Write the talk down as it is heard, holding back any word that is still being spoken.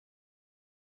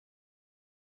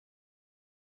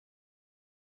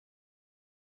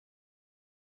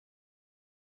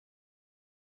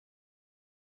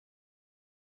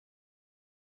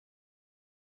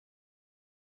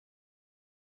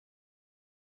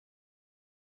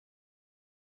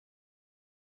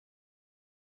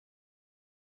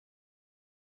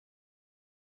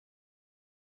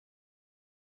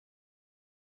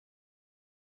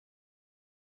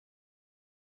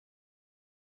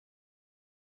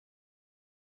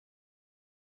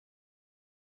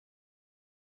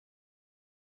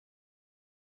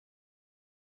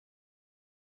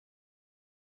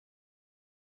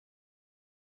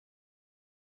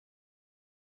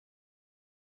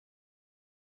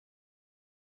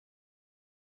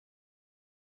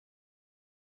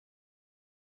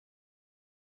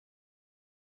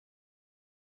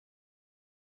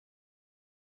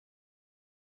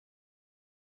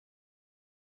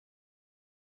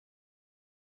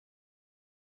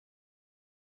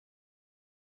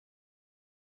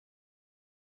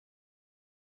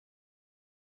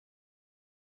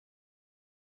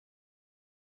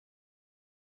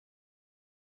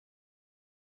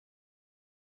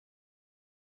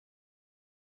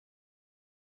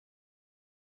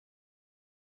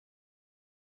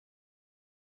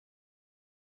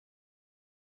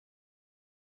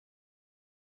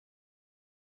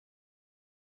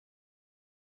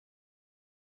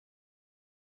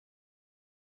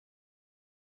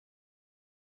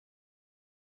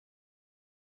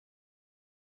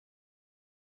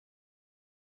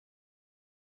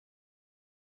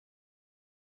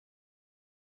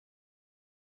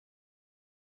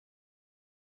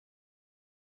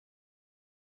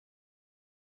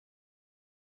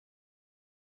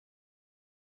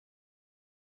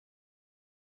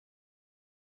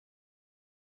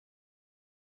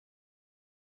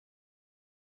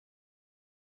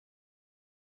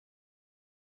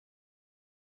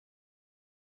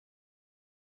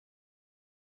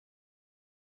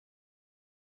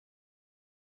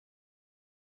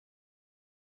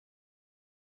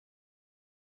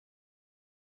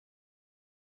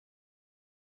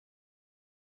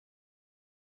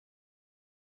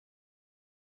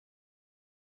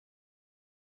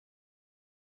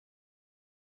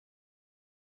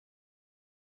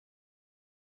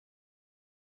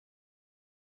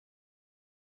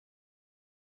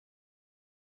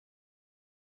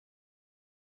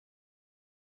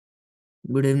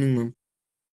Good evening, ma'am.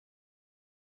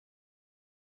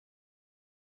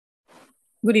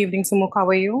 Good evening, Sumukh. How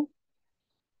are you?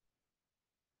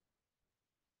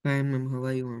 Hi, ma'am. How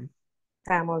are you, ma'am?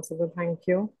 I'm also good, thank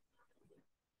you.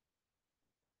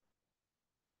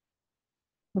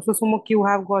 So, Sumukh, you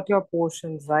have got your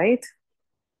portions, right?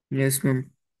 Yes,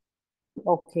 ma'am.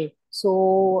 Okay.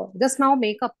 So, just now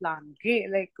make a plan, okay?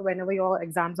 Like, whenever your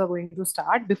exams are going to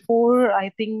start, before,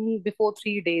 I think, before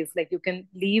 3 days, like, you can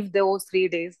leave those 3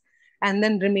 days, and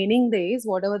then remaining days,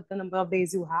 whatever the number of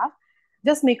days you have,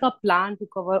 just make a plan to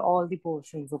cover all the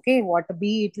portions, okay? What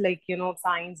be it like,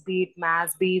 science, be it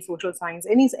maths, be it social science,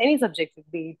 any subject,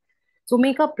 be it. So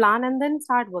make a plan and then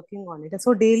start working on it.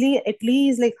 So daily, at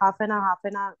least like half an hour,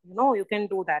 you can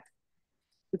do that.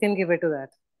 You can give it to that.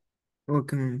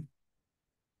 Okay, ma'am.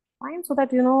 Fine, so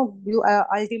that you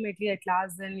ultimately at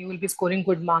last then you will be scoring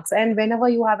good marks. And whenever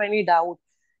you have any doubt,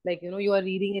 like you are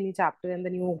reading any chapter and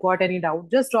then you got any doubt,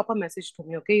 just drop a message to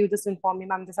me, okay? You just inform me,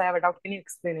 ma'am, this I have a doubt, can you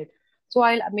explain it? So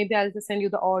I'll just send you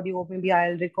the audio, maybe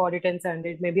I'll record it and send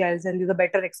it, maybe I'll send you the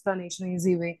better explanation,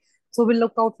 easy way. So we'll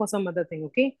look out for some other thing,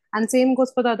 okay? And same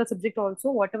goes for the other subject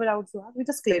also. Whatever doubts you have, we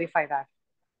just clarify that.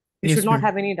 You should Yes, not ma'am.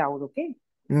 have any doubt, okay?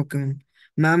 Okay, ma'am.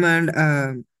 Ma'am,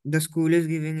 and the school is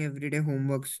giving everyday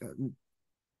homeworks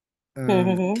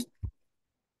uh,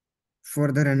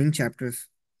 for the running chapters.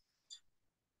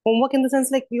 Homework in the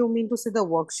sense like you mean to say the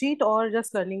worksheet or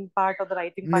just learning part or the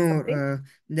writing part, No, something?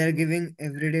 they're giving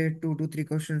everyday 2 to 3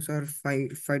 questions or five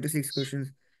to six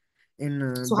questions in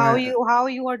So by. how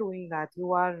you are doing that?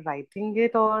 You are writing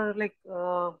it or like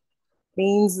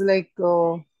means like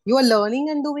you are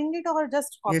learning and doing it or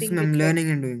just Yes, copying ma'am. it like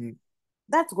Learning and doing it.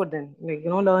 that's good then. Like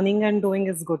learning and doing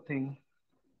is good thing.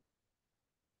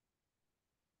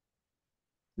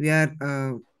 We are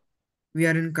uh, we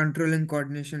are in control and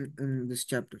coordination in this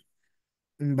chapter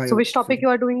in So bio. which topic Sorry. you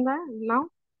are doing that now?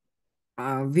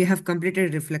 We have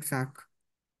completed reflex arc.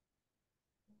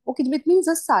 Okay, it means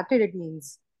just started it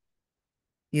means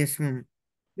Yes, ma'am.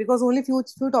 because only few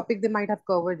topic they might have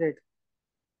covered it.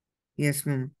 Yes,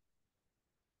 ma'am.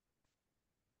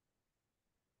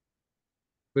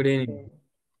 Good Okay. evening.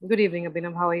 Good evening,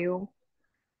 Abhinav. How are you?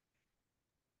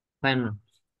 Fine, ma'am.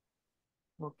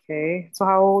 Okay. So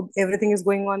how everything is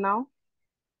going on now?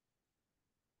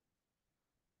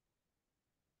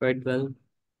 Quite well,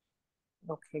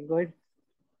 Okay, good.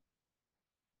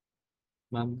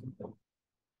 ma'am.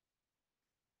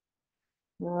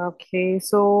 Okay,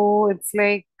 so it's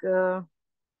like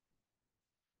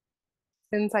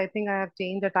since I think I have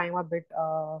changed the time a bit,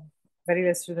 very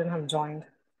less students have joined.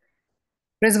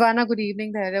 Rizwana, good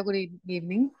evening. Dhairya, good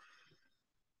evening.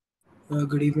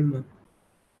 Good evening, ma'am.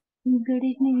 Good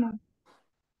evening, ma'am.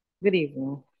 Good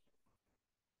evening.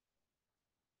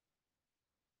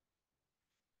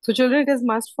 So, children, it is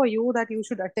must for you that you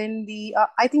should attend the.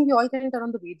 I think we all can turn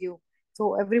on the video.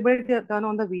 So everybody turn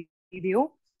on the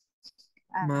video,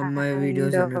 Ma'am, my video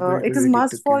and is unable to it is detect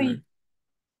must the for. camera.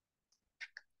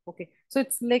 Okay, so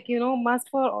it's like must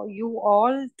for you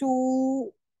all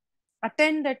to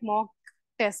attend that mock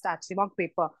test, actually mock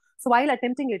paper. So while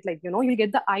attempting it, like you'll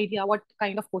get the idea what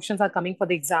kind of questions are coming for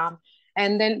the exam,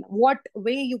 and then what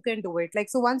way you can do it. Like,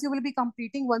 so once you will be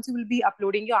completing, once you will be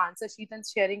uploading your answer sheet and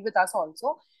sharing with us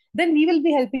also, then we will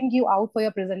be helping you out for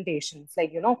your presentations,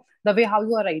 like the way how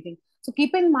you are writing. So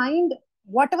keep in mind,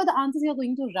 whatever the answers you're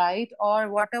going to write or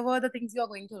whatever the things you're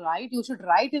going to write, you should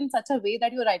write in such a way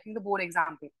that you're writing the board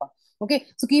exam paper. Okay,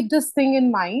 so keep this thing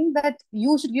in mind that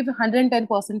you should give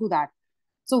 110% to that.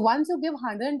 So once you give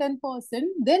 110%,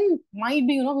 then might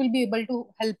be, we'll be able to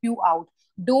help you out.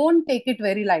 Don't take it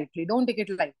very lightly. Don't take it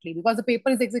lightly because the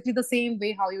paper is exactly the same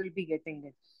way how you will be getting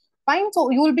it. Fine. So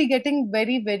you will be getting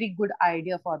very, very good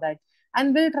idea for that.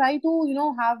 And we'll try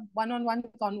to, have one-on-one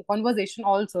conversation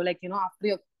also, like, after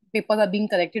your papers are being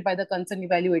corrected by the concerned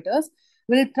evaluators,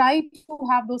 we'll try to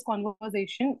have those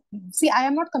conversation. See, I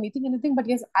am not committing anything, but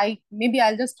yes, maybe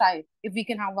I'll just try if we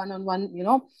can have one-on-one,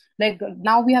 like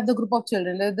now we have the group of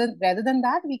children. Rather than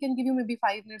that, we can give you maybe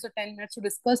 5 minutes or 10 minutes to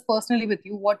discuss personally with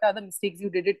you what are the mistakes you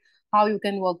did it, how you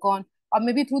can work on, or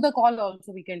maybe through the call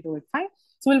also we can do it. Fine.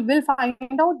 So we'll find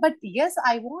out. But yes,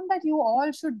 I want that you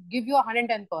all should give you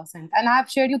 110%. And I have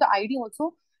shared you the ID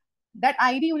also. That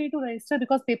ID you need to register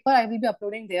because paper I will be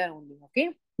uploading there only.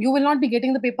 Okay. You will not be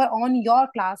getting the paper on your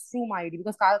classroom ID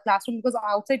because classroom, because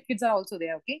outside kids are also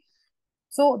there. Okay.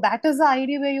 So that is the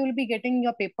idea where you will be getting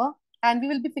your paper, and we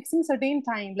will be fixing certain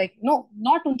time. Like no,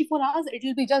 not 24 hours. It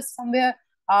will be just somewhere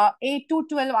 8 to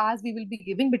 12 hours we will be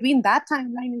giving. Between that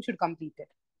timeline, you should complete it.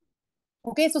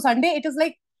 Okay, so Sunday it is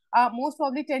like most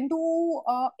probably 10 to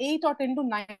 8 or 10 to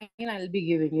 9 I'll be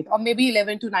giving it, or maybe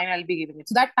 11 to 9 I'll be giving it.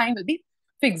 So that time will be.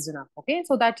 fixed enough. Okay,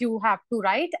 so that you have to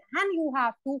write and you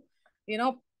have to,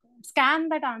 scan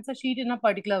that answer sheet in a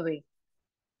particular way.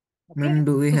 Okay, Ma'am,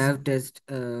 do we so have test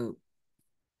for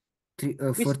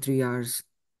which 3 hours?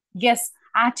 yes,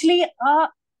 actually,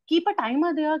 keep a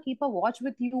timer there, keep a watch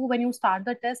with you when you start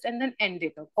the test, and then end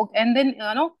it. Okay, and then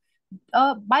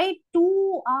by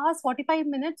 2 hours 45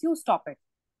 minutes, you stop it.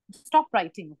 Stop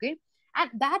writing. Okay, and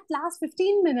that last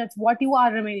 15 minutes, what you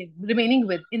are remaining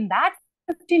with in that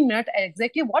 15 minutes,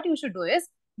 exactly what you should do is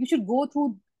you should go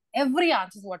through every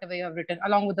answers whatever you have written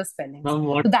along with the spellings.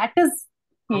 Ma'am, So that is.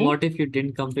 ma'am, Hmm? what if you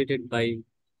didn't complete it by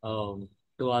 2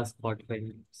 hours 45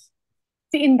 minutes?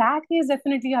 See, in that case,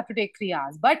 definitely you have to take 3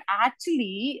 hours. But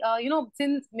actually,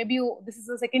 since maybe this is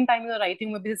the second time you're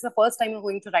writing, maybe this is the first time you're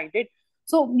going to write it.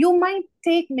 So you might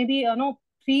take maybe,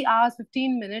 3 hours,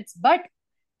 15 minutes, but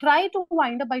try to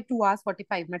wind up by 2 hours,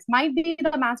 45 minutes. Might be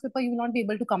the maths paper, you will not be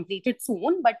able to complete it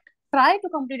soon, but try to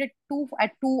complete it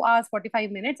at 2 hours,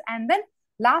 45 minutes. And then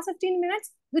last 15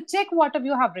 minutes, you check whatever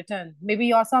you have written. Maybe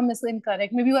your sum is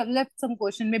incorrect. Maybe you have left some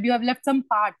question. Maybe you have left some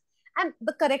part, and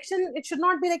the correction, it should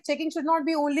not be like checking, should not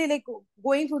be only like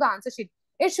going through the answer sheet.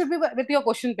 It should be with your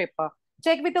question paper.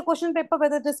 Check with your question paper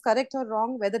whether it is correct or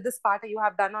wrong, whether this part you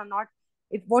have done or not.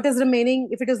 If what is remaining,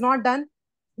 if it is not done,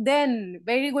 then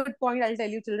very good point, I'll tell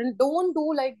you, children, don't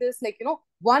do like this, like,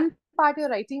 one part you're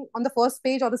writing on the first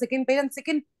page or the second page, and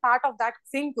second part of that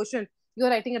same question you're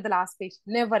writing at the last page.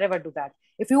 Never ever do that.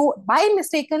 If you by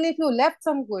mistakenly, if you left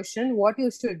some question, what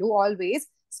you should do always,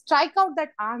 strike out that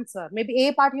answer. Maybe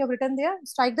a part you have written there,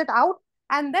 strike that out,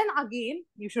 and then again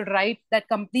you should write that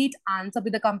complete answer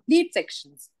with the complete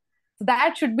sections. So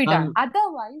that should be done. Ma'am,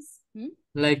 Otherwise,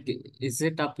 like, is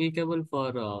it applicable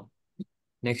for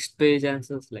next page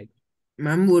answers? Like,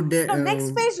 Ma'am, would they, no,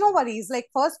 next page, no worries. Like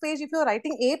first page, if you're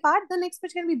writing A part, the next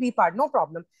page can be B part, no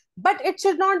problem. But it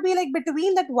should not be like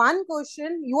between that one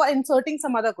question, you are inserting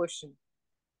some other question.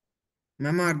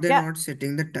 ma'am, are they Yeah, not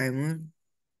setting the timer?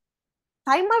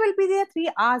 timer will be there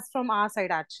 3 hours from our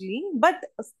side actually. But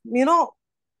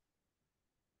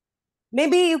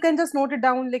maybe you can just note it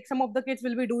down. Like some of the kids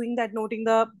will be doing that, noting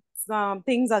the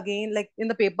things again, like in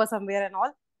the paper somewhere and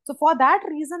all. So for that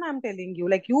reason, I'm telling you,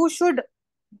 like you should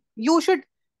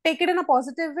take it in a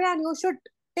positive way, and you should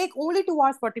take only 2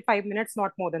 hours 45 minutes,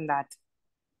 not more than that.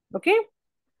 Okay.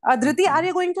 Dhriti, Okay. are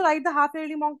you going to write the half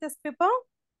yearly mock test paper?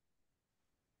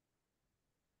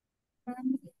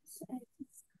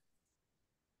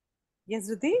 Yes,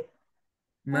 Dhriti.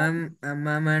 Ma'am,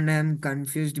 and I'm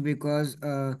confused because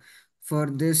for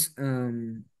this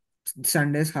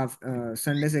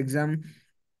Sunday's exam,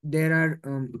 there are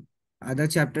other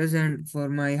chapters, and for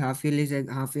my half yearly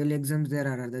exams, there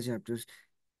are other chapters.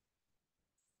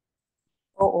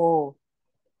 Oh, oh.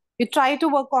 You try to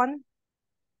work on.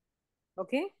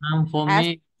 Okay. for As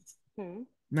me, hmm.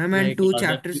 Ma'am, and like, two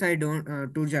chapters I don't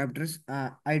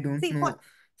See, for know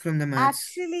from the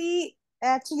maths.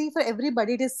 actually for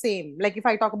everybody it is same. Like if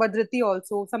I talk about Dhriti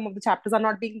also, some of the chapters are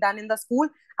not being done in the school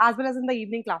as well as in the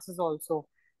evening classes also.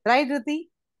 Right, Dhriti?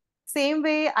 Same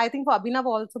way, I think for Abhinav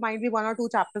also might be one or two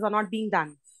chapters are not being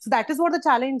done. So that is what the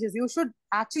challenge is. You should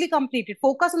actually complete it.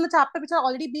 Focus on the chapter which are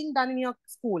already being done in your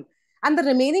school. And the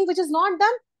remaining which is not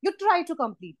done, you try to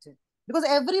complete it. Because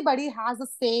everybody has the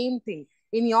same thing.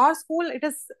 In your school, it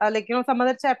is some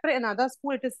other chapter. In other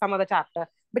school, it is some other chapter.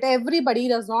 But everybody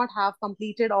does not have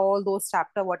completed all those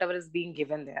chapter, whatever is being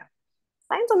given there.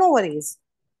 Fine, so no worries.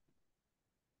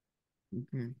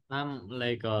 Okay. I'm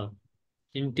like,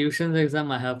 in tuition's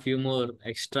exam, I have few more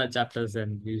extra chapters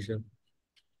than usual.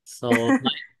 So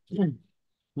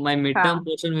my Huh. midterm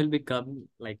portion will be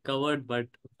covered, but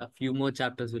a few more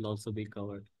chapters will also be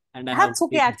covered. And I have That's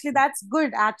okay. Actually, that's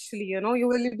good. Actually, you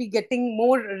will be getting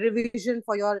more revision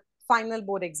for your final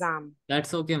board exam.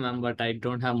 that's okay, ma'am, but I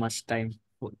don't have much time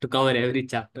to cover every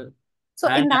chapter. So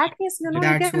in And that case, you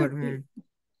That's can, what, ma'am.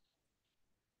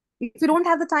 if you don't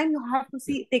have the time, you have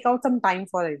to take out some time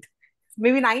for it.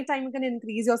 Maybe night time, you can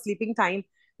increase your sleeping time.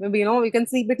 Maybe, you can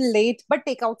sleep a bit late, but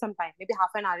take out some time. Maybe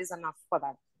half an hour is enough for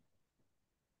that.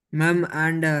 Ma'am,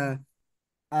 and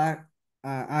our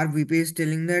our VP is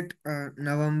telling that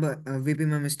VP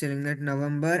ma'am is telling that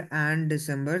November and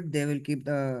December they will keep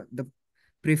the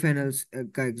pre-finals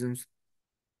exams.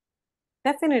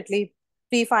 Definitely.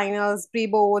 Pre-finals,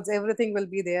 pre-boards, everything will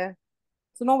be there.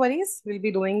 So no worries. We'll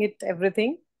be doing it,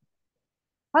 everything.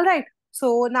 All right.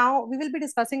 So now we will be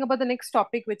discussing about the next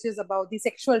topic, which is about the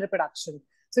sexual reproduction.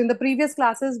 So in the previous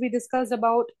classes, we discussed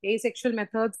about asexual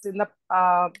methods in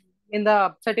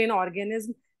the certain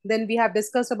organism. Then we have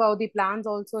discussed about the plants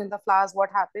also in the flowers,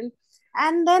 what happened,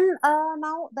 and then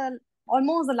now the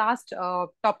almost the last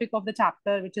topic of the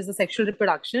chapter, which is the sexual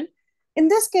reproduction. In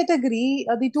this category,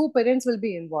 the two parents will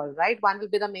be involved, right? One will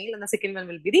be the male and the second one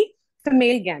will be the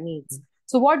female gametes.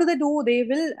 So what do? They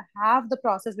will have the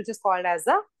process which is called as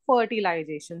the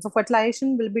fertilization. So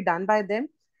fertilization will be done by them,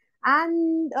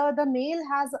 and the male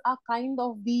has a kind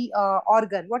of the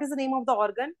organ. What is the name of the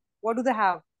organ? What do they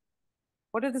have?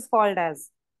 What is this called as?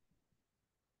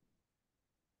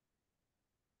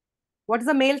 What is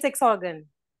the male sex organ?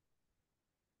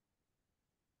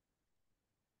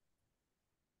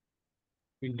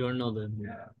 We don't know them.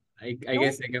 I No.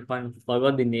 guess I can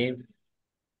forgot the name.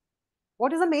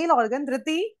 What is the male organ,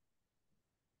 Dhriti?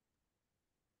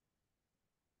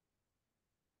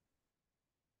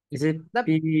 Is it The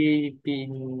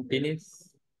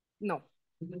penis? no.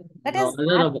 That No, is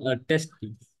other of test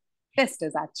piece.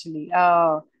 testes actually.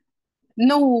 No,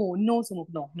 no, Sumuk,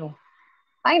 no, no.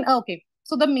 Fine. Okay.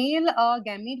 So the male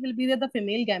gamete will be there, the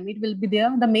female gamete will be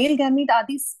there. The male gamete are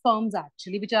the sperms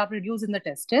actually, which are produced in the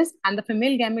testes, and the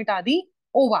female gamete are the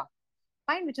ova,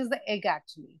 fine, which is the egg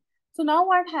actually. So now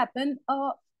what happened?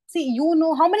 See, you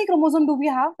know how many chromosomes do we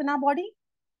have in our body?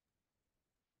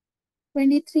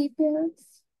 23 pairs.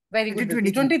 Very good,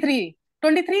 Dhruti. 23. 23.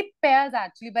 23 pairs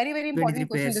actually. Very, very 23 important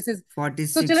question. pairs. This is so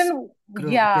 46 children,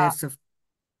 yeah, pairs of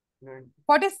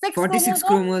 46 46 chromosome,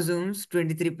 chromosomes,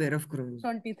 23 pair of chromosomes.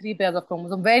 23 pairs of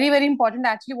chromosome. Very, very important.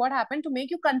 Actually, what happened to make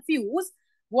you confuse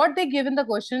what they give in the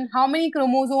question, how many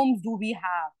chromosomes do we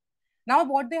have? Now,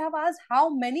 what they have asked, how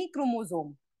many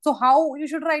chromosomes? So, how you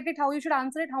should write it, how you should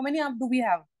answer it, how many do we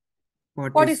have?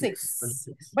 46.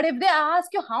 46. But if they ask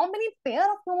you how many pair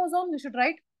of chromosomes, you should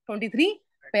write 23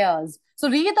 pairs. So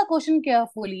read the question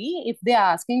carefully if they're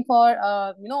asking for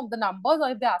the numbers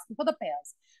or if they're asking for the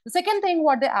pairs. The second thing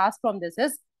what they ask from this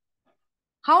is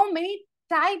how many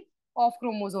type of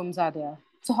chromosomes are there?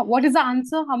 So what is the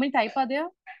answer? How many type are there?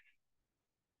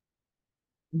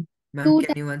 Ma'am,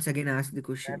 can you once again ask the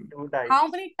question? How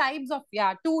many types of,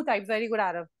 yeah, two types. Very good,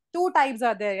 Arav. Two types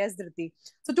are there, yes, Dhriti.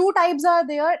 So two types are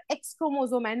there, X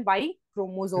chromosome and Y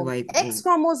chromosome. Y. X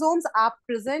chromosomes are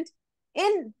present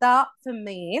in the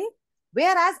female,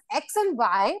 whereas X and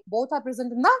Y both are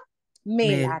present in the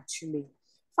male, Male. actually.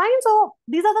 Fine. So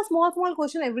these are the small, small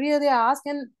questions every year they ask,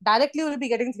 and directly you will be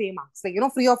getting 3 marks. Like,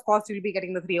 free of cost, you will be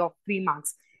getting the 3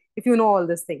 marks if you know all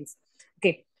these things.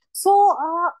 Okay. So,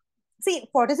 see,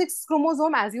 46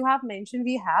 chromosome, as you have mentioned,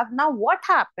 we have. Now, what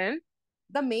happened?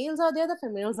 The males are there, the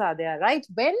females are there, right?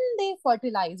 When they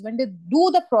fertilize, when they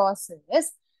do the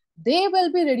process, they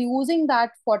will be reducing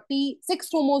that 46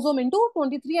 chromosome into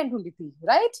 23 and 23,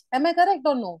 right? Am I correct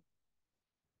or no?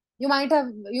 You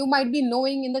might be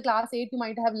knowing in the class 8, you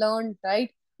might have learned,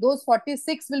 right? Those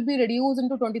 46 will be reduced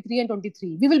into 23 and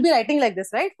 23. We will be writing like this,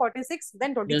 right? 46,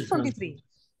 then 23, Yes, ma'am. 23,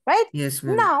 right? Yes,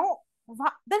 ma'am. Now,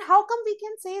 then how come we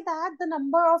can say that the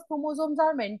number of chromosomes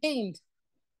are maintained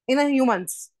in a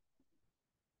humans?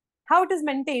 How it is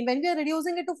maintained? When we are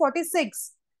reducing it to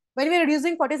 46, when we are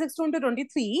reducing 46 to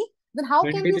 23, then how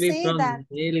can you 23 say that? from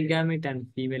male gamete and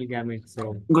female gamete.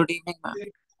 So Good evening, ma'am.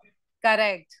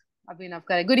 Correct, Abhinav,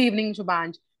 correct. Good evening,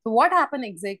 Shubhansh. So what happened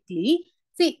exactly?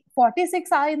 See, 46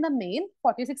 are in the male,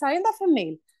 46 are in the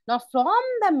female. Now, from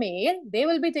the male, they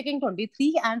will be taking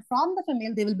 23, and from the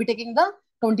female, they will be taking the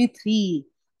 23.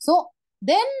 So,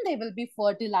 then they will be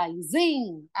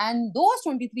fertilizing. And those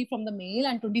 23 from the male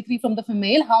and 23 from the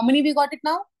female, how many we got it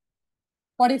now?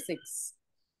 46.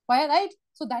 Why, right?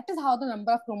 So, that is how the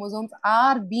number of chromosomes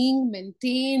are being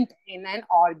maintained in an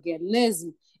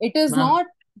organism. It is ma'am, not.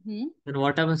 then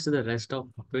what happens to the rest of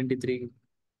 23?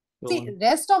 See,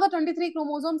 rest of the 23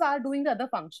 chromosomes are doing the other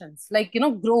functions, like,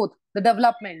 growth, the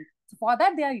development. So for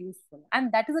that, they are useful.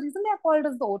 And that is the reason they are called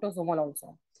as the autosomal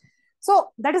also. So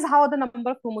that is how the number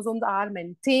of chromosomes are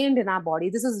maintained in our body.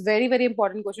 This is very, very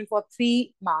important question for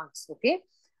 3 marks. Okay.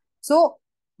 So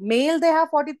male, they have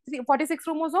 46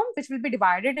 chromosomes, which will be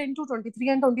divided into 23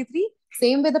 and 23.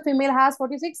 Same way the female has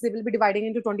 46, they will be dividing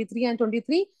into 23 and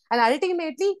 23. And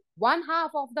ultimately, one half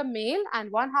of the male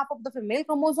and one half of the female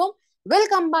chromosome will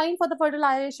combine for the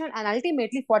fertilization, and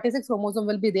ultimately 46 chromosome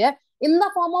will be there in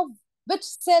the form of which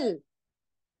cell?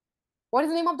 What is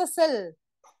the name of the cell?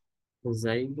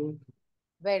 Zygote.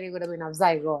 Very good, Abhinav.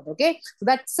 Zygote. Okay. So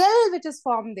that cell which is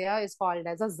formed there is called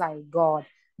as a zygote.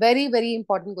 Very, very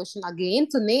important question again.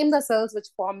 So name the cells which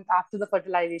formed after the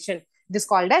fertilization. It is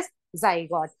called as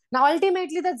zygote. Now,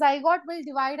 ultimately, the zygote will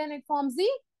divide and it forms the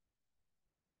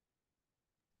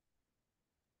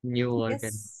New organ.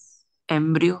 yes.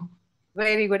 Embryo.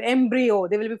 Very good. Embryo.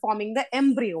 They will be forming the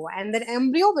embryo, and then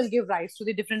embryo will give rise to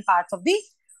the different parts of the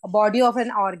body of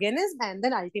an organism, and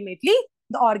then ultimately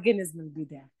the organism will be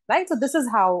there, right? So this is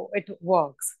how it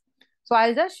works. So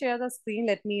I'll just share the screen.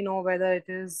 Let me know whether it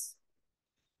is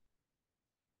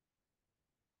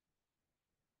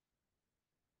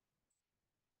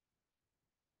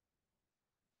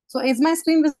So is my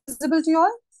screen visible to you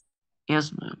all?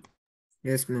 Yes, ma'am.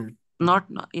 Yes, ma'am. Not,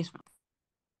 yes, ma'am.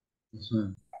 Yes,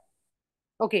 ma'am.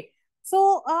 Okay.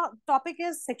 So topic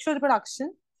is sexual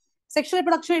reproduction. Sexual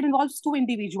reproduction, it involves two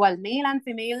individuals, male and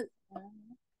female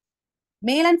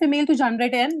to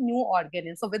generate a new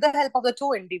organism. So with the help of the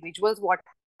two individuals, what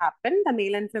happened? The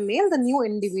male and female, the new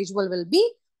individual will be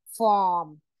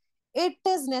formed. It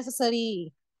is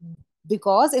necessary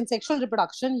because in sexual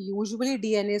reproduction, usually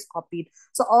DNA is copied.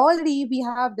 So already we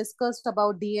have discussed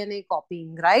about DNA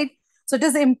copying, right? So it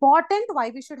is important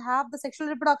why we should have the sexual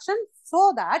reproduction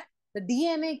so that the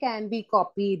DNA can be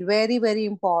copied. Very, very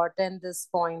important. This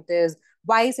point is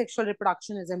why sexual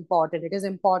reproduction is important. It is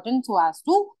important so as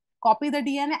to copy the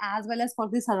DNA as well as for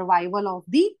the survival of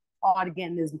the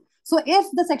organism. So if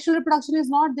the sexual reproduction is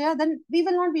not there, then we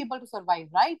will not be able to survive,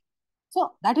 right?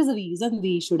 So that is the reason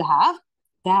we should have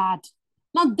that.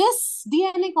 Now, this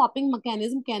DNA copying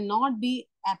mechanism cannot be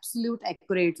absolute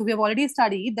accurate. So we have already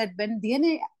studied that when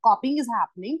DNA copying is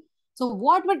happening, so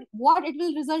what it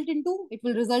will result into? It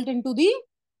will result into the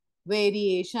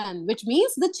variation, which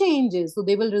means the changes. So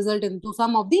they will result into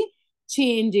some of the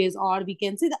changes, or we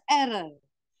can say the error.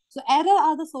 So error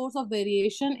are the source of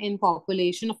variation in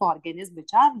population of organisms which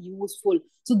are useful.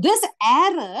 So this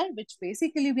error, which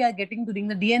basically we are getting during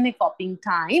the DNA copying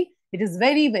time, it is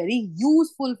very, very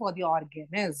useful for the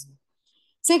organism.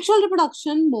 Sexual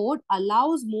reproduction mode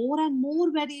allows more and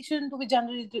more variation to be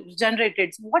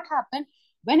generated. So what happened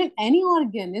when any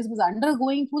organism is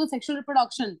undergoing through the sexual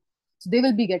reproduction? So they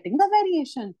will be getting the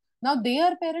variation. Now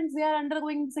their parents, they are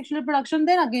undergoing sexual reproduction,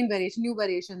 then again variation, new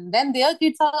variation. Then their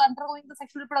kids are undergoing the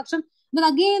sexual reproduction, then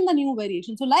again the new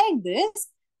variation. So like this,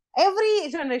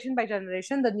 every generation by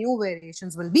generation, the new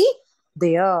variations will be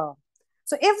there.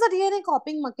 So if the DNA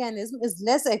copying mechanism is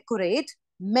less accurate,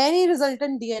 many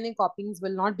resultant DNA copyings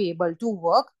will not be able to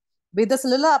work with the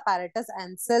cellular apparatus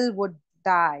and cell would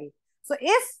die. So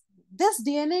if this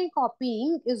DNA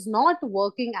copying is not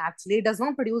working, actually does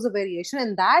not produce a variation,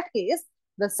 in that case,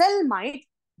 the cell might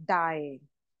die.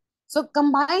 So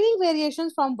combining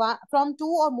variations from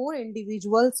two or more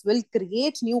individuals will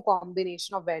create new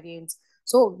combination of variants.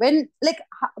 So when, like,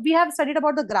 we have studied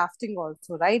about the grafting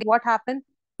also, right? What happened?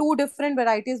 Two different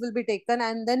varieties will be taken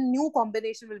and then new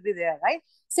combination will be there, right?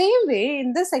 Same way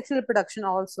in this sexual reproduction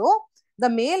also, the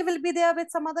male will be there with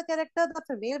some other character, the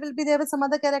female will be there with some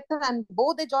other character, and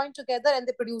both they join together and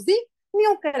they produce the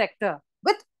new character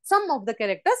with some of the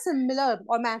characters similar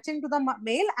or matching to the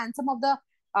male and some of the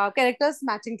characters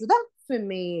matching to the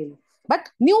female. But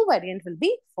new variant will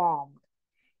be formed.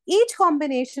 Each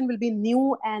combination will be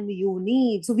new and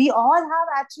unique. So we all have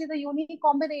actually the unique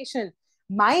combination.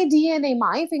 My DNA,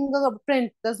 my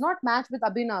fingerprint does not match with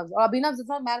Abhinav's, or Abhinav's does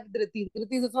not match with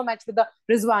Riti's does not match with the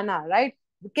Rizwana, right?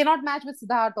 We cannot match with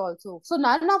Siddharth also. So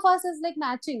none of us is like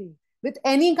matching with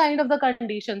any kind of the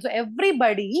condition. So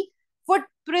everybody,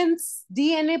 footprints,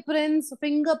 DNA prints,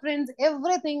 fingerprints,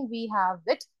 everything we have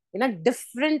it in a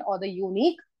different or the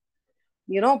unique,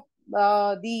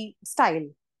 the style.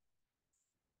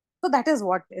 So that is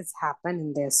what is happened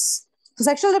in this. So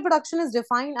sexual reproduction is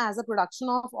defined as the production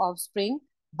of offspring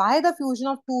by the fusion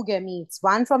of two gametes,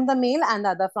 one from the male and the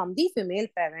other from the female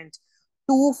parent,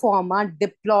 to form a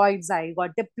diploid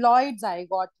zygote. Diploid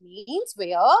zygote means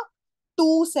where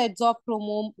two sets of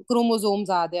chromosomes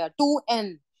are there,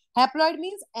 2n. Haploid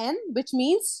means n, which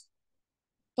means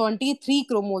 23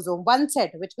 chromosome, one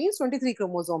set, which means 23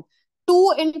 chromosome.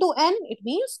 2 into n, it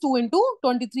means 2 into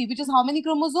 23, which is how many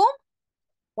chromosome?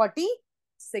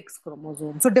 46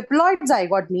 chromosomes. So diploid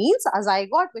zygote means a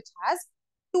zygote which has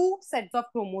two sets of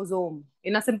chromosome.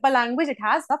 In a simple language, it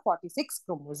has the 46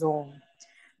 chromosome,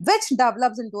 which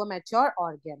develops into a mature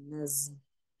organism.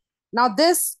 Now,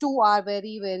 these two are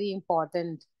very, very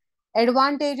important.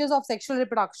 Advantages of sexual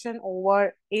reproduction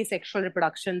over asexual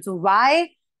reproduction. So why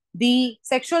the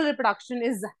sexual reproduction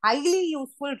is highly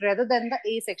useful rather than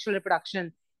the asexual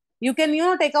reproduction? You can,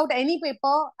 take out any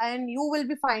paper and you will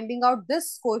be finding out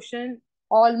this question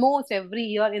almost every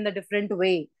year in a different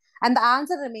way. And the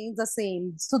answer remains the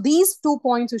same. So these 2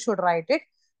 points you should write it.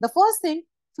 The first thing,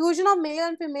 fusion of male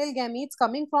and female gametes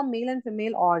coming from male and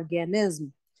female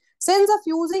organism. Since the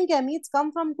fusing gametes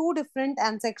come from two different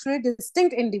and sexually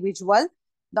distinct individuals,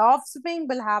 the offspring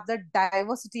will have the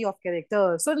diversity of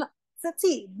characters. So let's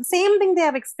see, the same thing they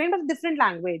have explained, but different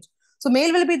language. So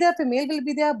male will be there, female will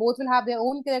be there, both will have their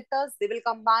own characters, they will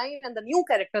combine and the new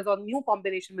characters or new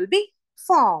combination will be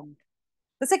formed.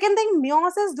 The second thing,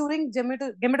 meiosis during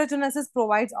gametogenesis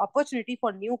provides opportunity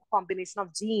for new combination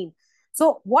of gene.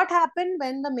 So what happened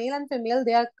when the male and female,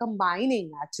 they are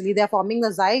combining, actually they are forming the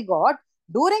zygote.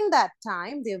 During that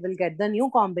time, they will get the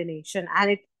new combination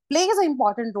and it plays an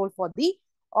important role for the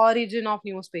origin of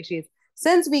new species.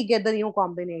 Since we get the new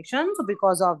combination, so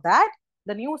because of that,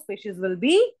 the new species will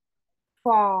be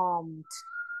formed.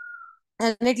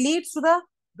 And it leads to the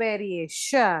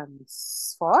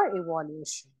variations for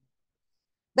evolution.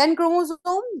 Then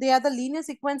chromosome, they are the linear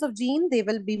sequence of gene. They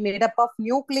will be made up of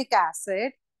nucleic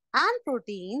acid and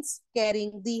proteins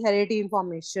carrying the heredity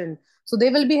information. So they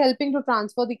will be helping to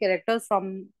transfer the characters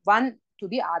from one to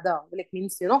the other. Like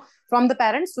means, from the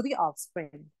parents to the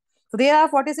offspring. So there are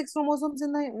 46 chromosomes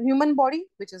in the human body,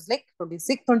 which is like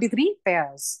 26, 23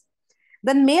 pairs.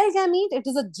 Then male gamete, it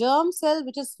is a germ cell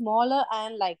which is smaller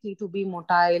and likely to be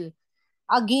motile.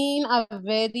 Again, a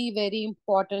very, very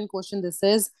important question. This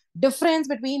is difference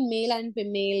between male and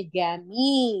female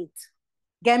gamete.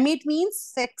 Gamete means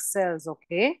sex cells,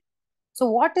 okay? So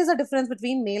what is the difference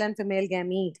between male and female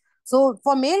gamete? So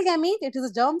for male gamete, it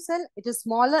is a germ cell. It is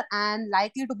smaller and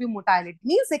likely to be motile. It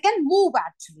means they can move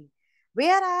actually.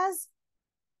 Whereas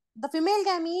the female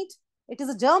gamete, it is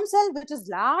a germ cell which is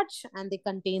large and they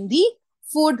contain the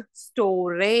food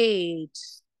storage.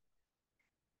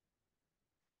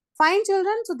 Fine,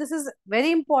 children. So this is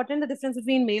very important, the difference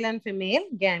between male and female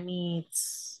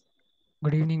gametes.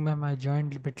 Good evening, ma'am. I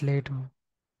joined a bit late.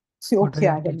 What are Okay,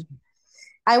 you teaching?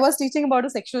 I was teaching about the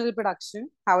sexual reproduction,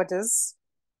 how it is.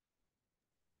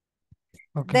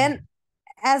 Okay. Then,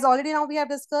 as already now we have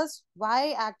discussed,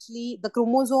 why actually the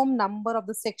chromosome number of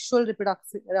the sexually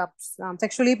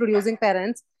producing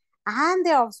parents and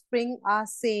their offspring are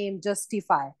same.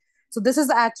 Justify. So this is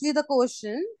actually the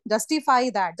question. Justify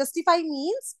that. Justify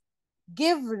means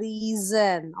give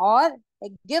reason or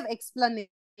give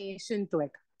explanation to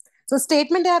it. So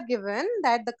statement they have given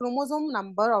that the chromosome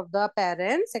number of the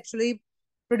parents, sexually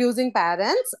producing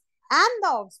parents and the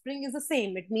offspring is the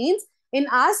same. It means in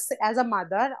us as a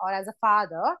mother or as a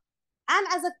father and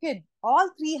as a kid, all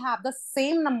three have the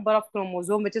same number of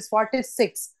chromosome, which is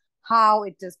 46. How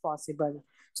it is possible?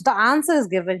 So the answer is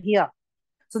given here.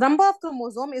 So number of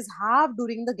chromosome is half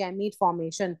during the gamete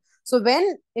formation. So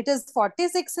when it is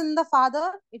 46 in the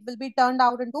father, it will be turned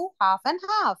out into half and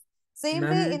half. Same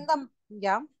way in Ma'am, the,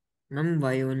 yeah. ma'am,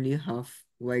 why only half?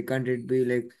 Why can't it be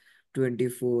like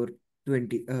 24,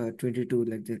 22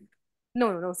 like that?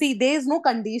 No. See, there is no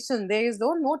condition. There is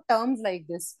no terms like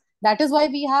this. That is why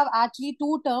we have actually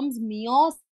two terms,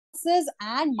 meiosis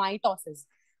and mitosis.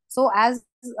 So as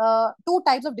two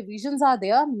types of divisions are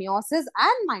there, meiosis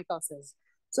and mitosis.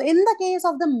 So in the case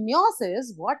of the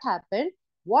meiosis, what happened?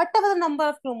 Whatever the number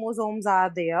of chromosomes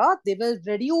are there, they will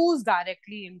reduce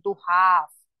directly into half.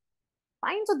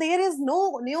 Fine. So there is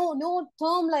no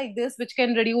term like this which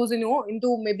can reduce,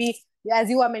 into maybe as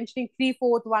you are mentioning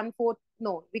 3/4, 1/4.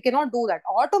 No, we cannot do that.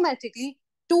 Automatically,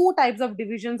 two types of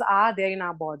divisions are there in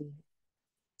our body.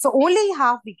 So only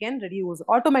half we can reduce.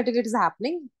 Automatically it is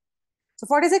happening. So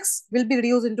 46 will be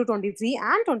reduced into 23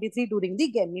 and 23 during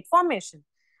the gamete formation.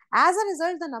 As a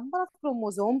result, the number of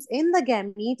chromosomes in the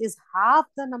gamete is half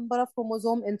the number of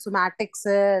chromosome in somatic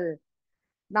cell.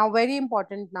 Now, very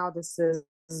important now this is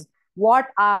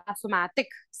what are somatic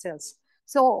cells.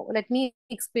 So let me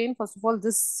explain first of all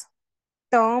this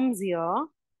terms here.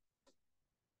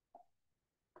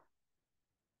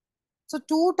 So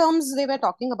two terms they were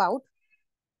talking about.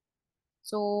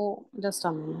 So just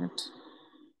a minute.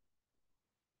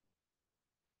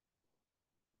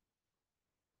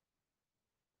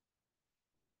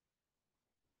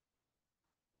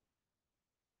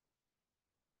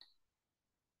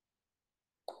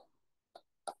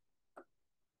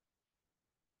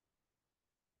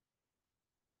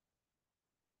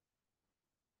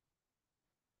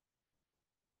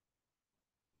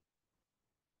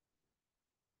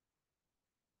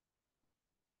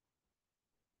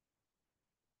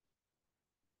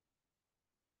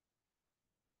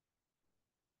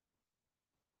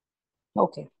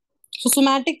 Okay. So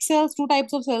somatic cells, two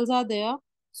types of cells are there.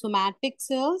 Somatic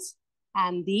cells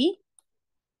and the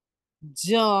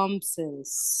germ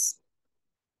cells.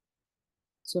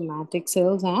 Somatic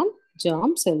cells and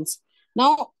germ cells.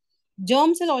 Now,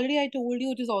 germ cell already I told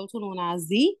you it is also known as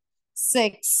the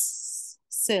sex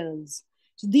cells.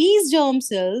 So these germ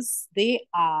cells, they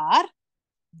are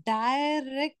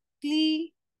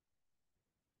directly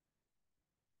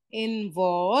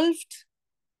involved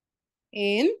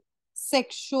in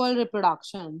sexual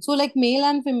reproduction. So like male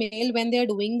and female, when they are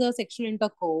doing the sexual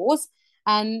intercourse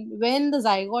and when the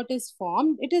zygote is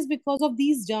formed, it is because of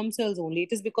these germ cells only.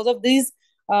 It is because of these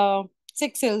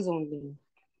sex cells only.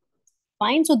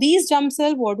 Fine. So these germ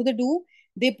cells, what do?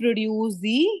 They produce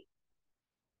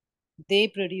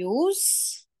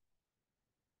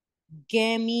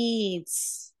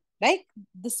gametes, like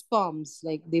the sperms.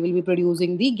 Like they will be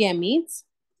producing the gametes,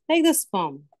 like the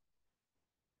sperm.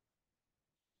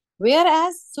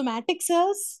 Whereas somatic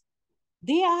cells,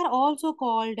 they are also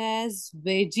called as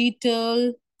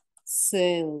vegetal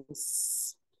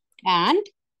cells. And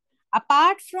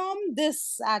apart from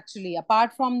this, actually,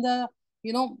 apart from the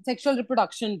sexual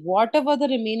reproduction, whatever the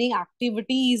remaining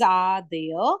activities are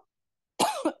there,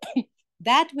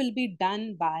 that will be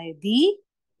done by the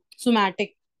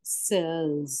somatic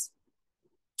cells.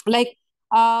 Like,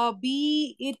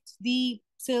 be it the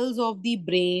cells of the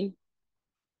brain,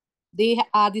 they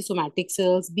are the somatic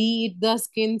cells. Be it the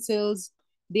skin cells,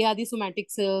 they are the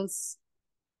somatic cells.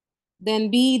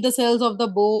 Then be it the cells of the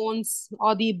bones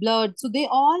or the blood. So they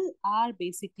all are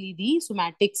basically the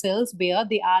somatic cells where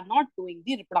they are not doing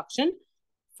the reproduction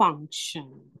function.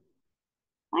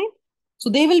 Right? So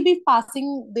they will be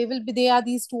passing, they are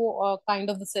these two kind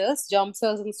of the cells, germ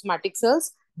cells and somatic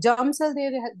cells. Germ cells,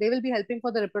 they will be helping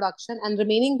for the reproduction, and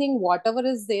remaining thing, whatever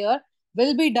is there,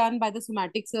 will be done by the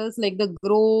somatic cells, like the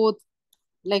growth,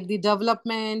 like the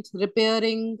development,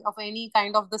 repairing of any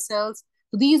kind of the cells.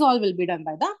 So these all will be done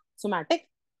by the somatic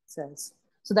cells.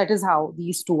 So that is how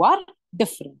these two are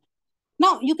different.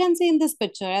 Now you can see in this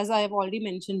picture, as I have already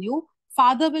mentioned you,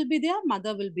 father will be there,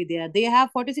 mother will be there. They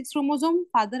have 46 chromosome,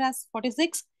 father has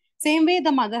 46. Same way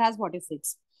the mother has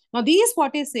 46. Now these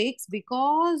 46,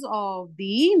 because of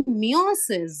the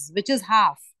meiosis, which is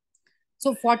half.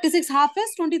 So 46 half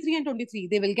is 23 and 23.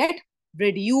 They will get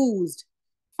reduced.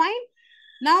 Fine.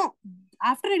 Now,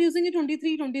 after reducing it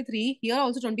 23, 23, here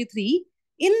also 23,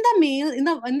 in the male,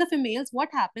 in the females, what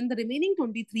happened? The remaining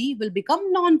 23 will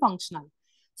become non-functional.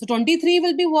 So 23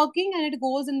 will be working and it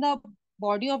goes in the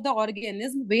body of the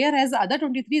organism, whereas the other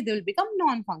 23, they will become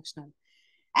non-functional.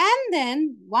 And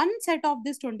then one set of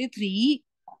this 23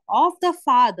 of the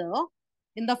father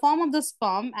in the form of the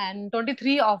sperm and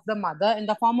 23 of the mother in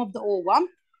the form of the ovum,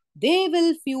 they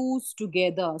will fuse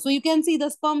together. So you can see the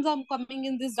sperms are coming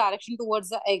in this direction towards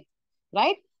the egg,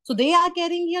 right? So they are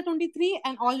carrying here 23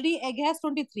 and already egg has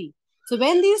 23. So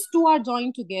when these two are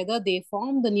joined together, they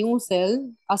form the new cell,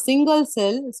 a single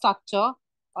cell structure,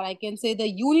 or I can say the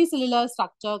unicellular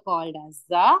structure called as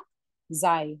the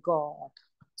zygote.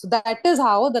 So that is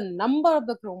how the number of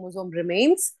the chromosome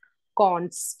remains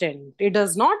constant. It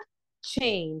does not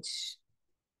change.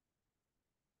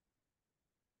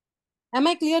 Am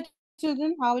I clear,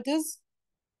 children, how it is?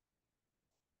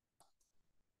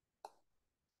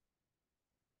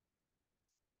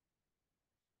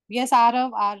 Yes,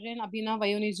 Arav, Aryan, Abhinav,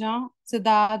 Vayonija,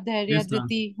 Siddharth, Dhairya, Yes, ma'am.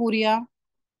 Dhriti, Huria,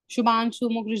 Shubhanshu,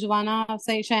 Mukh, Rijwana,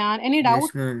 Shayan. Any doubt?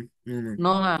 Yes, ma'am. No, ma'am.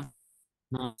 No, ma'am.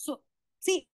 No. So,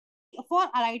 see, for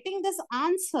writing this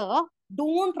answer,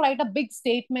 don't write a big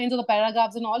statement or the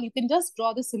paragraphs and all. You can just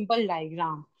draw the simple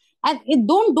diagram. And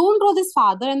don't draw this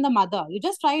father and the mother. You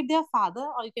just write their father,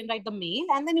 or you can write the male,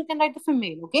 and then you can write the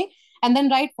female, okay? And then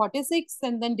write 46,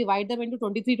 and then divide them into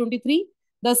 23, 23.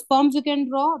 The sperms you can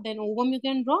draw, then ovum you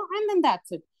can draw, and then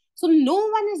that's it. So no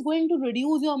one is going to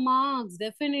reduce your marks.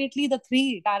 Definitely the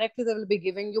three directly they will be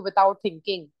giving you without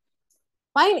thinking.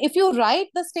 Fine. If you write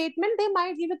the statement, they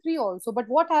might give a 3 also. But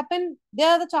what happened? There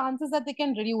are the chances that they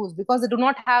can reduce because they do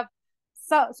not have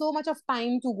so much of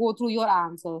time to go through your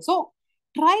answer. So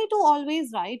try to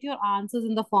always write your answers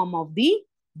in the form of the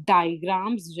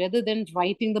diagrams rather than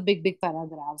writing the big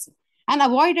paragraphs. And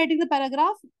avoid writing the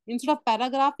paragraph. Instead of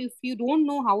paragraph, if you don't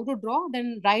know how to draw,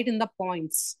 then write in the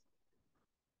points.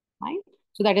 Right?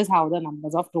 So that is how the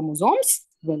numbers of chromosomes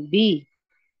will be.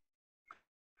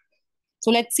 So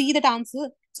let's see that answer.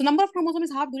 So number of chromosome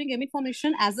is half during gamete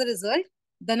formation. As a result,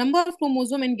 the number of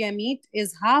chromosome in gamete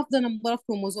is half the number of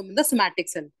chromosome in the somatic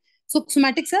cell. So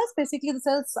somatic cells, basically the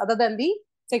cells other than the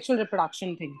sexual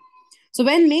reproduction thing. So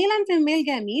when male and female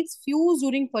gametes fuse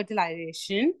during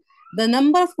fertilization, the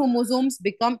number of chromosomes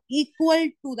become equal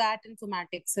to that in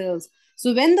somatic cells.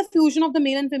 So when the fusion of the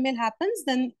male and female happens,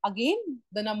 then again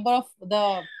the number of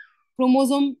the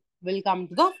chromosome will come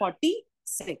to the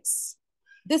 46.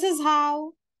 This is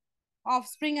how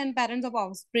offspring and parents of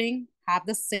offspring have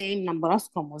the same number of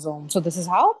chromosomes. So this is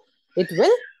how it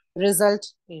will result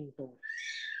into.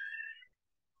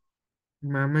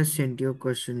 Ma'am has sent your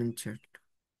question in chat.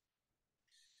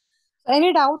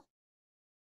 Any doubt,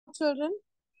 children?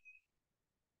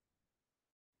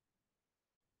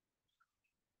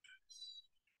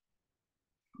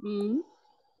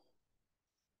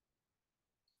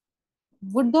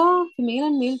 Would the female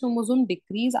and male chromosome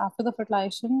decrease after the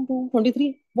fertilization to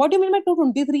 23? What do you mean by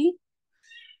 23?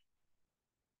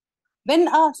 When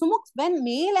when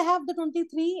male have the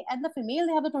 23 and the female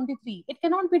they have the 23, it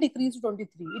cannot be decreased to 23.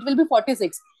 It will be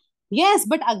 46. Yes,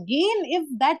 but again, if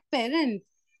that parent,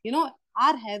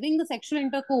 are having the sexual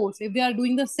intercourse, if they are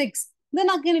doing the 6, then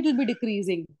again it will be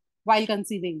decreasing while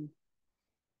conceiving.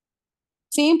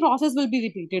 Same process will be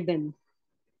repeated then.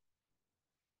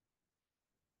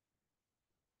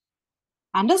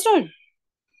 Understood?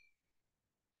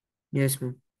 Yes,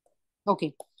 ma'am.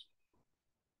 Okay.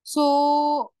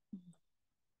 So,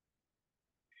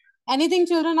 anything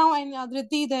children now? And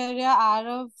Adriti, Dharya,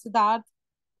 Arav, Siddharth.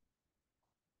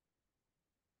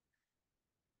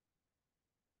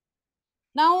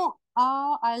 Now,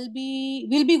 we'll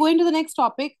be going to the next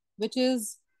topic, which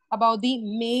is about the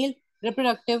male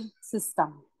reproductive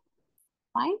system.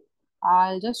 Fine.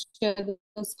 I'll just share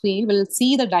the screen. We'll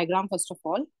see the diagram first of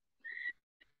all.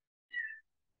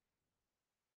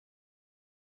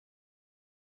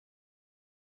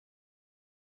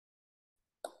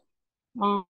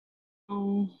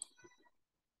 Um,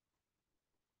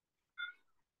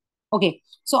 okay.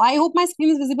 So I hope my screen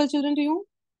is visible, children, to you.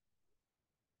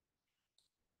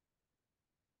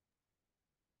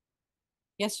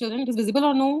 Yes, children, it is visible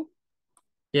or no?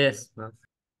 Yes, ma'am.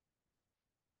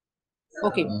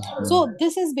 Okay, so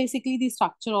this is basically the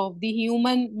structure of the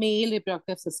human male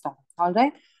reproductive system. All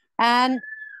right, and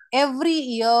every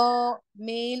year,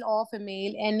 male or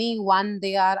female, anyone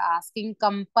they are asking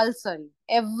compulsory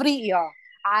every year.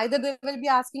 Either they will be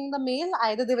asking the male,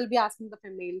 either they will be asking the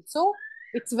female. So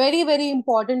it's very, very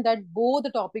important that both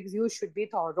the topics you should be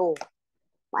thorough.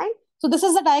 Right? So this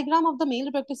is the diagram of the male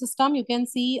reproductive system. You can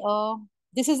see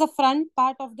this is the front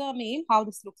part of the male, how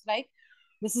this looks like.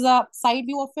 This is a side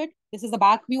view of it. This is the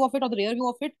back view of it or the rear view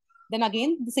of it. Then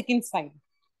again, the second side.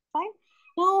 Fine.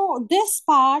 Now, this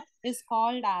part is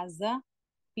called as the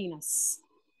penis.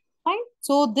 Fine.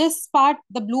 So this part,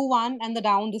 the blue one and the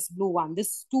down, this blue one,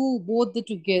 this two, both the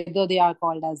together, they are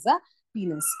called as a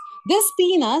penis. This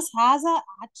penis has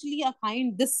actually a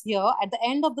kind, this here, at the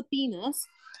end of the penis,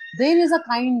 there is a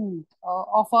kind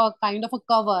of a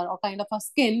cover or kind of a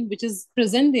skin which is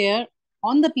present there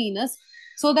on the penis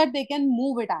so that they can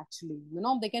move it actually.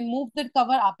 They can move that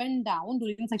cover up and down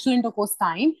during sexual intercourse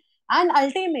time. And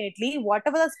ultimately,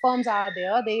 whatever the sperms are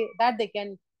there, they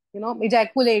can,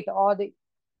 ejaculate or they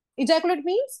ejaculate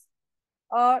means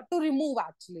to remove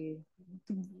actually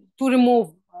to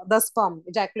remove the sperm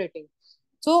ejaculating.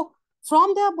 So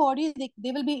from their body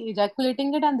they will be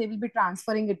ejaculating it and they will be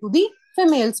transferring it to the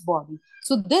female's body.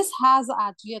 So this has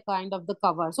actually a kind of the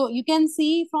cover. So you can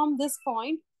see from this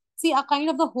point, see a kind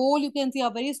of the hole, you can see a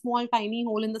very small tiny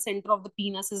hole in the center of the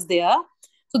penis is there.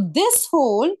 So this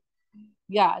hole,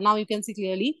 yeah, now you can see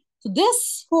clearly. So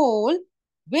this hole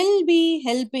will be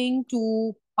helping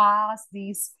to pass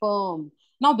the sperm.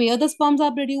 Now, where the sperms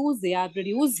are produced? They are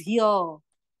produced here.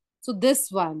 So this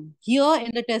one here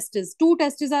in the testes, two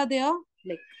testes are there.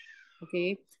 Like,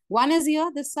 okay, one is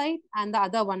here, this side, and the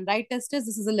other one, right testis.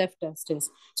 This is the left testis.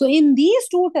 So in these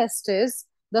two testes,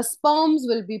 the sperms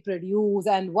will be produced,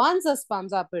 and once the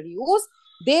sperms are produced,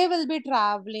 they will be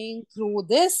traveling through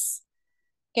this.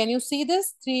 Can you see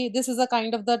this? This is a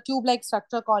kind of the tube-like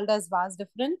structure called as vas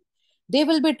deferens. They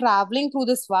will be traveling through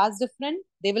this vas deferens.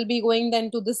 They will be going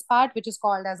then to this part, which is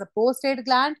called as a prostate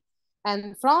gland.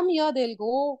 And from here, they'll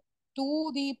go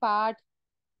to the part,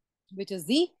 which is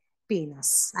the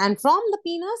penis. And from the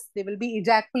penis, they will be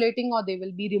ejaculating or they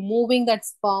will be removing that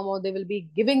sperm or they will be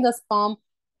giving the sperm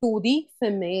to the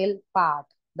female part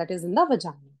that is in the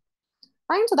vagina.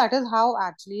 Fine. So that is how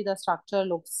actually the structure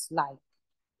looks like.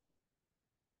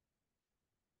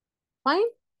 Fine.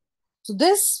 So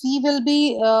this we will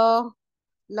be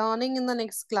learning in the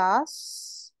next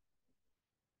class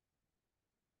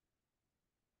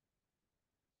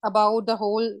about the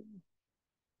whole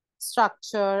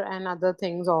structure and other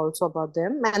things also about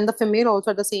them. And the female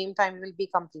also at the same time will be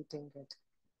completing it.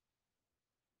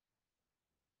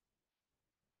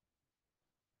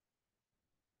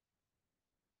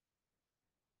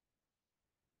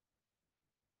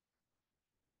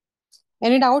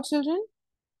 Any doubt, children?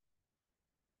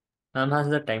 Ma'am, has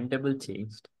the timetable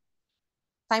changed?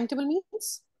 Timetable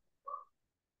means?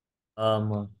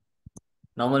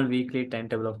 Normal weekly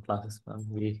timetable of classes,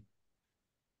 ma'am.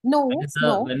 No,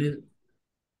 no.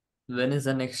 When is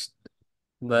the next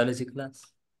biology class?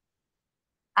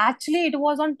 Actually, it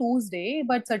was on Tuesday,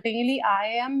 but certainly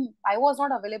I was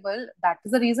not available. That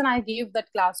is the reason I gave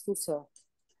that class to sir.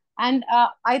 And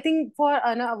I think for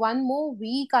one more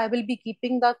week, I will be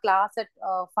keeping the class at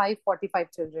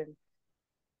 5:45 children.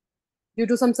 Due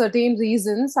to some certain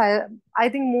reasons, I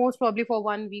think most probably for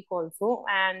 1 week also.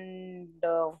 And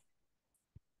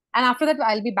after that,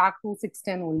 I'll be back to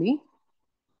 6:10 only.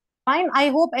 Fine. I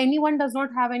hope anyone does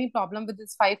not have any problem with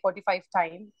this 5:45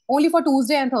 time. Only for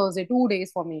Tuesday and Thursday, 2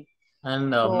 days for me.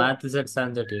 And So math is at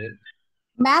 7:38.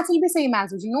 Maths will be same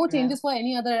as usual. No Yeah. changes for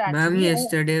any other Ma'am, actually.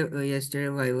 Oh, yesterday,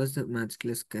 why was the maths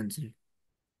class cancelled?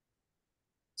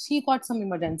 she got some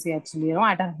emergency actually,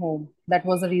 at her home. That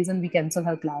was the reason we canceled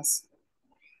her class.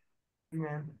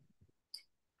 Ma'am.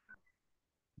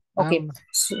 Okay. Ma'am,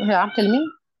 So, yeah, tell me.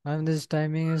 ma'am, this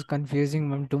timing is confusing,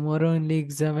 ma'am. Tomorrow only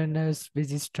exam and I was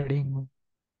busy studying,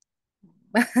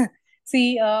 ma'am.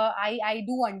 See, I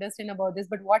do understand about this,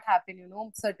 but what happened,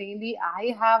 certainly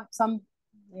I have some,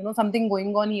 something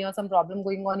going on here, some problem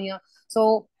going on here.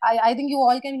 So I think you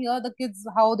all can hear the kids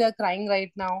how they're crying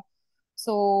right now.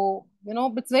 So,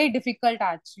 it's very difficult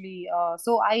actually.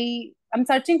 So I'm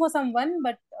searching for someone,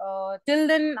 but till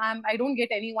then I don't get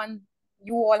anyone.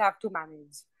 You all have to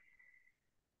manage.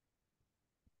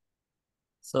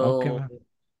 Okay, So ma'am.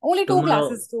 Only two tomorrow,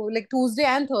 classes, so like Tuesday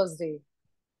and Thursday.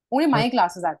 Only O- my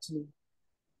classes actually.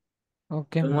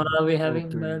 Okay, tomorrow ma'am. are we having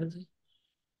Okay. biology?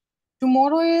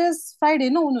 Tomorrow is Friday.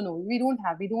 No, no, no. We don't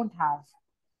have. We don't have.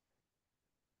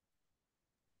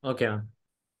 Okay, ma'am.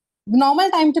 The normal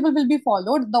timetable will be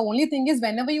followed. The only thing is,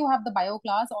 whenever you have the bio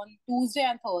class on Tuesday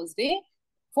and Thursday,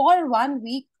 for 1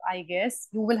 week, I guess,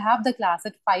 you will have the class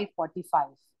at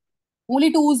 5:45.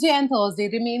 Only Tuesday and Thursday.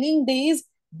 Remaining days,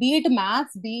 be it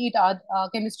maths, be it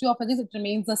chemistry or physics, it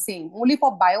remains the same. Only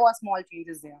for bio, a small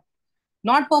changes there.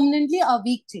 Not permanently, a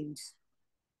week change.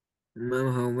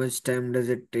 Ma'am, how much time does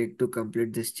it take to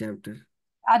complete this chapter?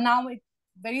 Now it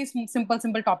very simple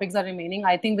topics are remaining.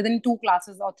 I think within 2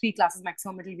 classes or 3 classes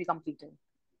maximum, it will be completed.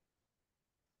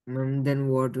 Ma'am, then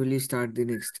what will you start the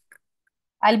next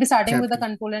I'll be starting with the chapter?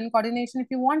 control and coordination if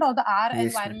you want, or the R Yes, ma'am.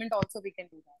 environment also we can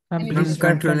do that. Ma'am, Anything please Ma'am, is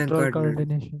fine. start control and control coordinate.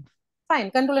 coordination.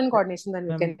 Fine, control and coordination, then we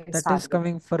Ma'am, can that start is with.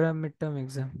 coming for a midterm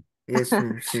exam. Yes,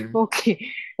 ma'am, same.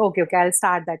 Okay, okay, I'll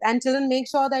start that. And children, make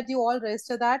sure that you all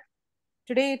register that.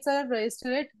 Today itself,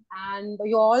 register it, and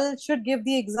you all should give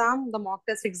the exam, the mock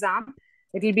test exam.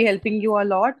 It will be helping you a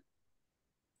lot.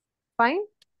 Fine.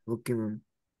 Okay, ma'am.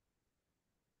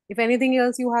 If anything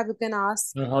else you have, you can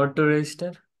ask. How to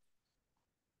register?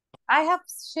 I have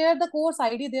shared the course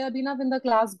ID there, Abhinav, in the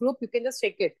class group. You can just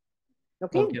check it.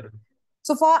 Okay. Okay, ma'am.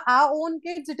 So for our own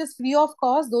kids, it is free of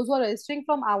cost. Those who are registering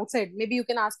from outside, maybe you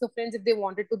can ask your friends if they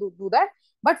wanted to do that.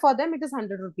 But for them, it is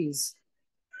 100 rupees.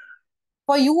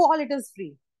 For you all, it is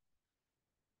free.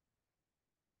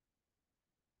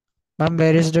 Ma'am,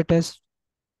 where is the test?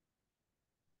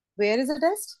 Where is the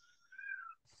test?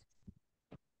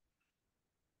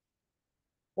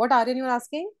 What Aryan you are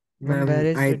asking? Ma'am, where Ma'am,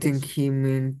 is I the think test? he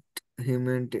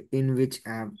meant in which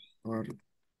app or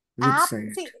which App.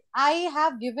 site. See, I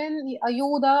have given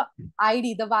you the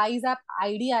ID, the Wise app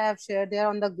ID I have shared there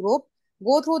on the group.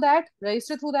 Go through that,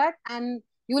 register through that, and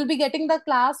you will be getting the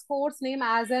class course name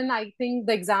as in, I think,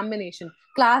 the examination,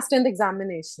 class 10th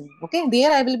examination. Okay,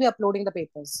 there I will be uploading the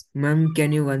papers. Ma'am,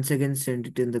 can you once again send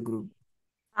it in the group?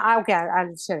 Okay,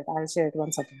 I'll share it. I'll share it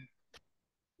once again.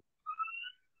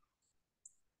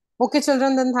 Okay,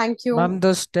 children, then thank you. Ma'am,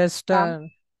 those tests, Yeah.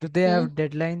 do they Hmm. have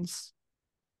deadlines?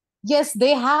 Yes,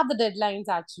 they have the deadlines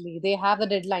actually. They have the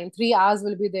deadline. 3 hours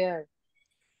will be there.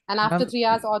 And after Ma'am, 3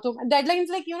 hours, auto deadlines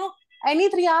like, any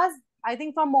 3 hours, I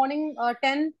think from morning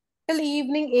 10 till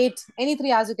evening 8, any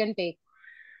 3 hours you can take.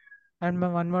 and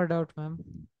ma'am, one more doubt, ma'am.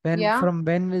 When Yeah. from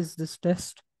when is this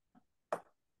test?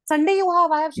 Sunday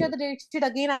I have shared the date sheet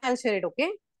again. I'll share it.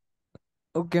 Okay.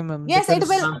 Okay, ma'am, Yes, it will,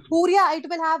 because Ma'am, Purya, it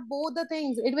will have both the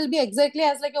things. It will be exactly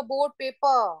as like your board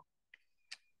paper.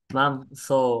 ma'am,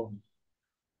 so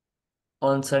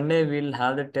on Sunday we'll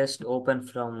have the test open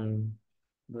from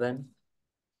when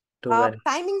to when?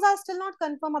 Timings are still not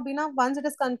confirmed, Abhinav. Once it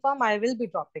is confirmed, I will be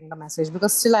dropping the message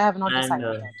because still I have not And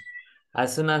decided that.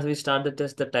 as soon as we start the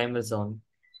test, the time is on.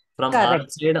 From our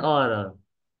Correct. side or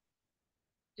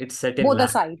it's set in Both the lab.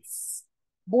 sides.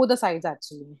 Both the sides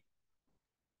actually.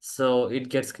 So it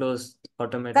gets closed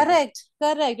automatically. Correct,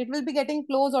 correct. It will be getting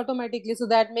closed automatically. So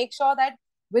that make sure that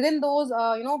within those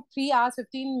 3 hours,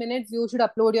 15 minutes, you should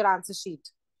upload your answer sheet.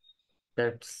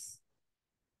 That's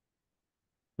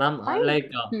ma'am, Fine.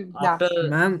 Yeah. after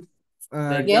Ma'am,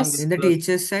 the exam Yes. gets in the closed,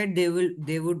 teacher's side,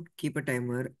 they would keep a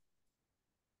timer.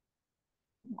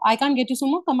 I can't get you,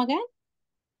 Sumo. Come again.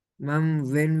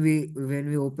 Ma'am, when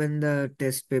we open the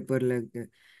test paper, like,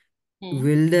 Hmm.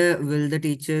 will the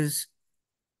teachers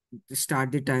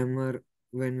start the timer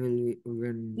when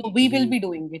No, we will we be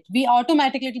doing it. We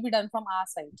automatically it will be done from our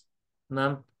side.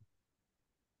 ma'am,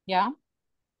 Yeah.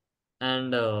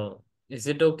 and is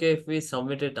it okay if we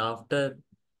submit it after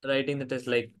writing the test?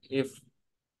 Like if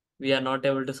we are not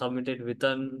able to submit it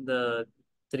within the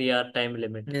 3 hour time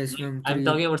limit. yes, ma'am, I'm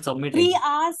talking about Three submitting.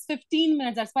 hours, 15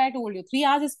 minutes. That's why I told you. 3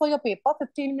 hours is for your paper.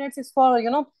 15 minutes is for,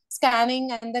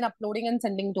 scanning and then uploading and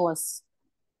sending to us.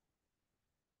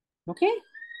 Okay?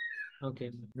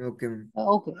 Okay. Okay, ma'am.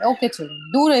 Okay, children.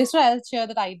 Do register. I'll share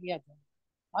that idea.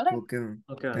 All right. Okay, ma'am.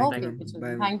 Okay, ma'am. Thank you, Okay, Thank ma'am. you. children. Bye,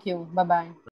 ma'am. Thank you. Bye bye.